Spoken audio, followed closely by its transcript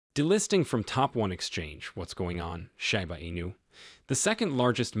Delisting from top one exchange, what's going on? Shiba Inu. The second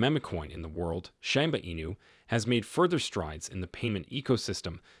largest meme coin in the world, Shiba Inu, has made further strides in the payment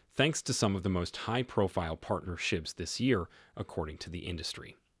ecosystem thanks to some of the most high-profile partnerships this year, according to the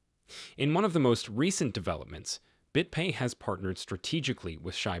industry. In one of the most recent developments, BitPay has partnered strategically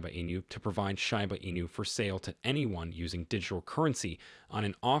with Shiba Inu to provide Shiba Inu for sale to anyone using digital currency on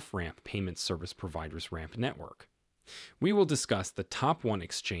an off-ramp payment service provider's ramp network. We will discuss the top one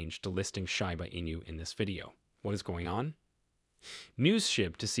exchange delisting Shiba Inu in this video. What is going on? News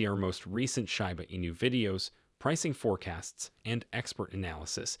Shib to see our most recent Shiba Inu videos, pricing forecasts, and expert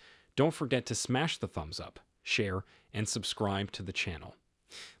analysis. Don't forget to smash the thumbs up, share, and subscribe to the channel.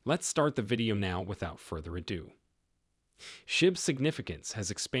 Let's start the video now without further ado. Shib's significance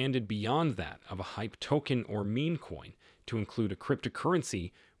has expanded beyond that of a hype token or meme coin to include a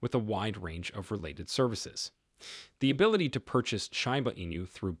cryptocurrency with a wide range of related services. The ability to purchase Shiba Inu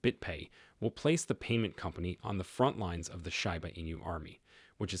through BitPay will place the payment company on the front lines of the Shiba Inu army,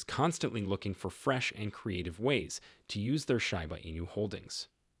 which is constantly looking for fresh and creative ways to use their Shiba Inu holdings.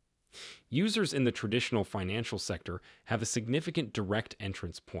 Users in the traditional financial sector have a significant direct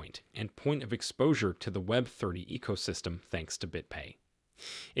entrance point and point of exposure to the Web3 ecosystem thanks to BitPay.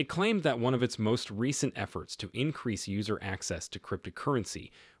 It claimed that one of its most recent efforts to increase user access to cryptocurrency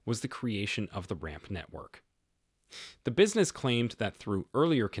was the creation of the ramp network. The business claimed that through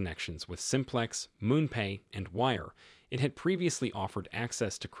earlier connections with Simplex, MoonPay, and Wire, it had previously offered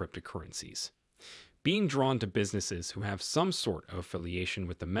access to cryptocurrencies. Being drawn to businesses who have some sort of affiliation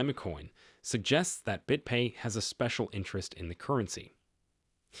with the meme coin suggests that BitPay has a special interest in the currency.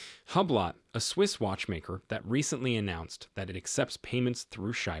 Hublot, a Swiss watchmaker that recently announced that it accepts payments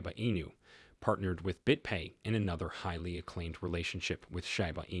through Shiba Inu, partnered with BitPay in another highly acclaimed relationship with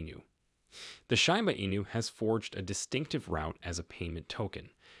Shiba Inu. The Shiba Inu has forged a distinctive route as a payment token,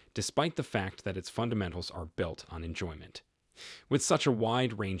 despite the fact that its fundamentals are built on enjoyment. With such a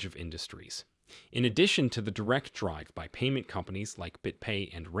wide range of industries, in addition to the direct drive by payment companies like BitPay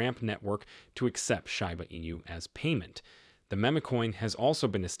and Ramp Network to accept Shiba Inu as payment, the meme coin has also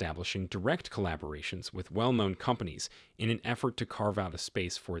been establishing direct collaborations with well-known companies in an effort to carve out a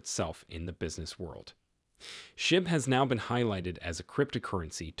space for itself in the business world. Shib has now been highlighted as a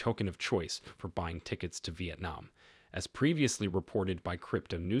cryptocurrency token of choice for buying tickets to Vietnam, as previously reported by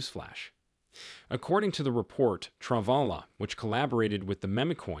Crypto Newsflash. According to the report, Travala, which collaborated with the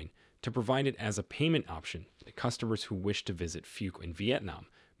meme coin to provide it as a payment option to customers who wish to visit Phuc in Vietnam,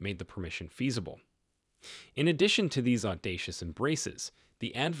 made the permission feasible. In addition to these audacious embraces,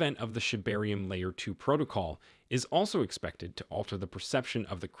 the advent of the Shibarium Layer 2 protocol is also expected to alter the perception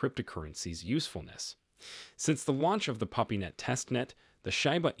of the cryptocurrency's usefulness. Since the launch of the PuppyNet testnet, the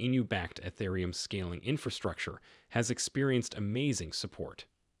Shiba Inu-backed Ethereum scaling infrastructure has experienced amazing support.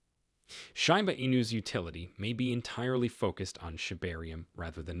 Shiba Inu's utility may be entirely focused on Shibarium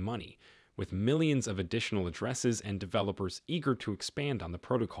rather than money, with millions of additional addresses and developers eager to expand on the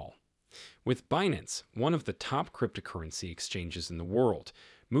protocol. With Binance, one of the top cryptocurrency exchanges in the world,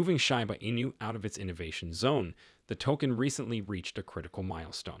 moving Shiba Inu out of its innovation zone, the token recently reached a critical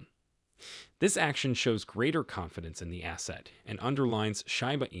milestone. This action shows greater confidence in the asset and underlines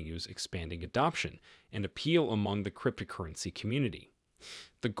Shiba Inu's expanding adoption and appeal among the cryptocurrency community.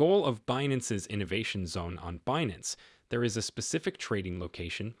 The goal of Binance's innovation zone on Binance, there is a specific trading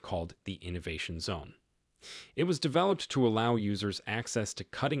location called the Innovation Zone. It was developed to allow users access to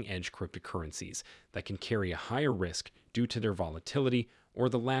cutting-edge cryptocurrencies that can carry a higher risk due to their volatility or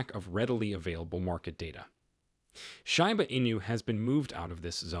the lack of readily available market data. Shiba Inu has been moved out of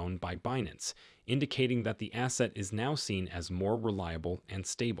this zone by Binance, indicating that the asset is now seen as more reliable and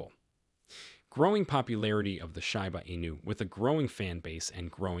stable. Growing popularity of the Shiba Inu with a growing fan base and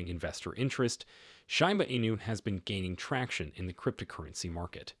growing investor interest, Shiba Inu has been gaining traction in the cryptocurrency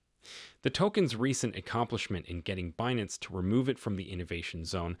market. The token's recent accomplishment in getting Binance to remove it from the innovation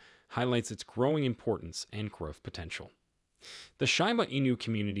zone highlights its growing importance and growth potential. The Shiba Inu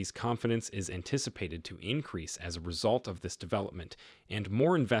community's confidence is anticipated to increase as a result of this development, and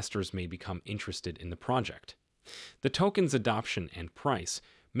more investors may become interested in the project. The token's adoption and price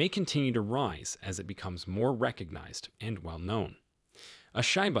may continue to rise as it becomes more recognized and well-known. A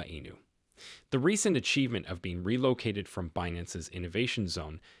Shiba Inu. The recent achievement of being relocated from Binance's innovation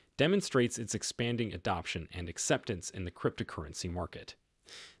zone demonstrates its expanding adoption and acceptance in the cryptocurrency market.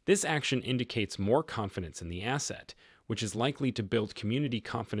 This action indicates more confidence in the asset, which is likely to build community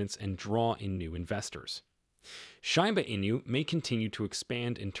confidence and draw in new investors. Shiba Inu may continue to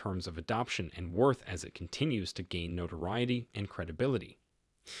expand in terms of adoption and worth as it continues to gain notoriety and credibility.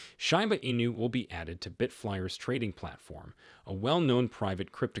 Shiba Inu will be added to Bitflyer's trading platform, a well-known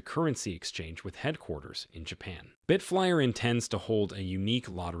private cryptocurrency exchange with headquarters in Japan. Bitflyer intends to hold a unique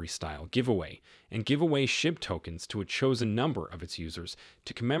lottery-style giveaway and give away SHIB tokens to a chosen number of its users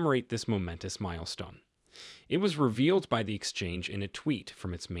to commemorate this momentous milestone. It was revealed by the exchange in a tweet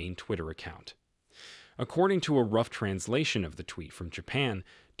from its main Twitter account. According to a rough translation of the tweet from Japan,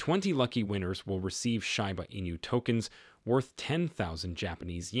 20 lucky winners will receive Shiba Inu tokens worth 10,000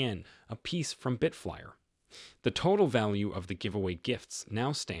 Japanese yen apiece from Bitflyer. The total value of the giveaway gifts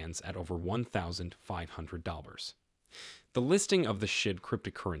now stands at over $1,500. The listing of the SHIB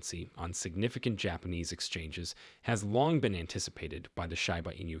cryptocurrency on significant Japanese exchanges has long been anticipated by the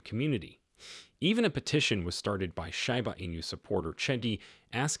Shiba Inu community. Even a petition was started by Shiba Inu supporter Chedi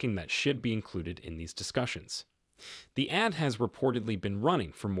asking that SHIB be included in these discussions. The ad has reportedly been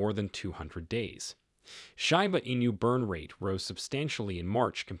running for more than 200 days. Shiba Inu burn rate rose substantially in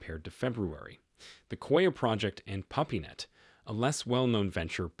March compared to February. The Koya project and PuppyNet, a less well-known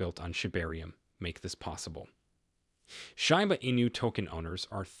venture built on Shibarium, make this possible. Shiba Inu token owners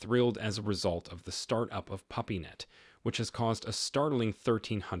are thrilled as a result of the startup of PuppyNet, which has caused a startling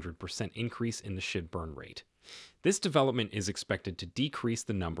 1,300% increase in the SHIB burn rate. This development is expected to decrease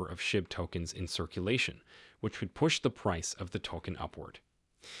the number of SHIB tokens in circulation, which could push the price of the token upward.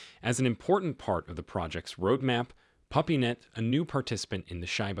 As an important part of the project's roadmap, PuppyNet, a new participant in the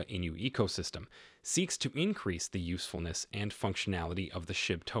Shiba Inu ecosystem, seeks to increase the usefulness and functionality of the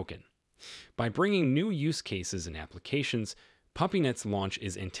SHIB token. By bringing new use cases and applications, PuppyNet's launch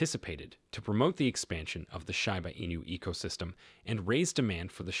is anticipated to promote the expansion of the Shiba Inu ecosystem and raise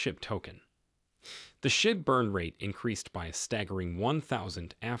demand for the SHIB token. The SHIB burn rate increased by a staggering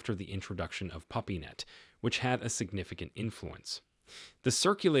 1,000 after the introduction of PuppyNet, which had a significant influence. The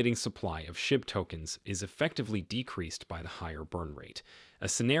circulating supply of SHIB tokens is effectively decreased by the higher burn rate, a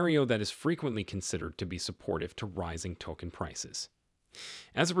scenario that is frequently considered to be supportive to rising token prices.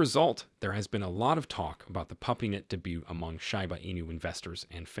 As a result, there has been a lot of talk about the PuppyNet debut among Shiba Inu investors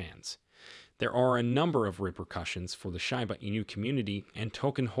and fans. There are a number of repercussions for the Shiba Inu community and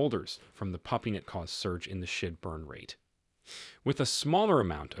token holders from the PuppyNet-caused surge in the SHIB burn rate. With a smaller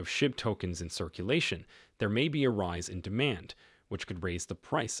amount of SHIB tokens in circulation, there may be a rise in demand, which could raise the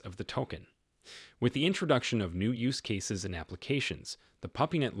price of the token. With the introduction of new use cases and applications, the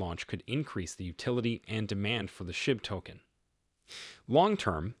PuppyNet launch could increase the utility and demand for the SHIB token.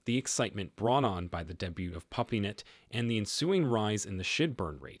 Long-term, the excitement brought on by the debut of PuppyNet and the ensuing rise in the SHIB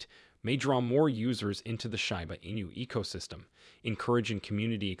burn rate may draw more users into the Shiba Inu ecosystem, encouraging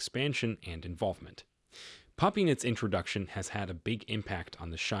community expansion and involvement. PuppyNet's introduction has had a big impact on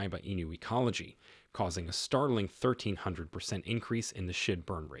the Shiba Inu ecology, causing a startling 1,300% increase in the SHIB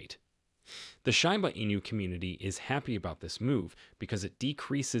burn rate. The Shiba Inu community is happy about this move because it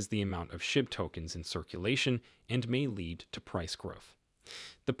decreases the amount of SHIB tokens in circulation and may lead to price growth.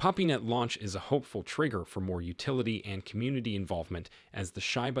 The PuppyNet launch is a hopeful trigger for more utility and community involvement as the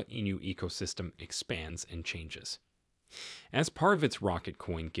Shiba Inu ecosystem expands and changes. As part of its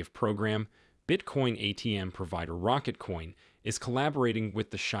RocketCoin gift program, Bitcoin ATM provider RocketCoin is collaborating with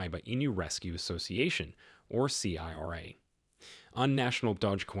the Shiba Inu Rescue Association, or CIRA, on National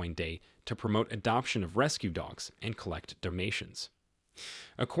Dogecoin Day to promote adoption of rescue dogs and collect donations.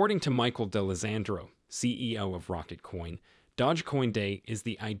 According to Michael D'Alessandro, CEO of RocketCoin, Dogecoin Day is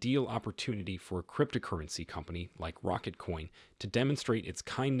the ideal opportunity for a cryptocurrency company like RocketCoin to demonstrate its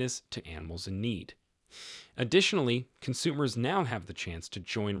kindness to animals in need. Additionally, consumers now have the chance to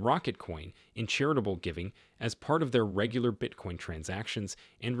join RocketCoin in charitable giving as part of their regular Bitcoin transactions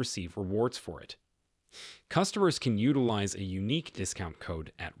and receive rewards for it. Customers can utilize a unique discount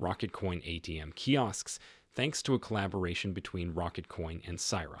code at RocketCoin ATM kiosks thanks to a collaboration between RocketCoin and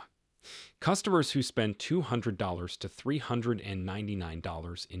CIRA. Customers who spend $200 to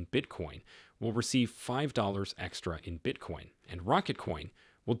 $399 in Bitcoin will receive $5 extra in Bitcoin, and RocketCoin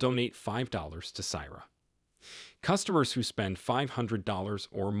will donate $5 to CIRA. Customers who spend $500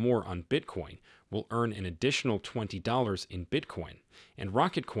 or more on Bitcoin will earn an additional $20 in Bitcoin, and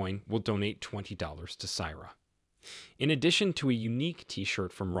RocketCoin will donate $20 to CIRA. In addition to a unique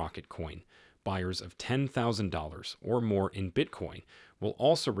t-shirt from RocketCoin, buyers of $10,000 or more in Bitcoin will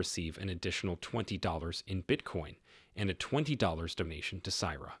also receive an additional $20 in Bitcoin and a $20 donation to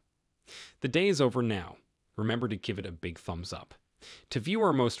CIRA. The day is over now. Remember to give it a big thumbs up. To view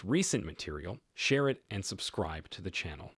our most recent material, share it and subscribe to the channel.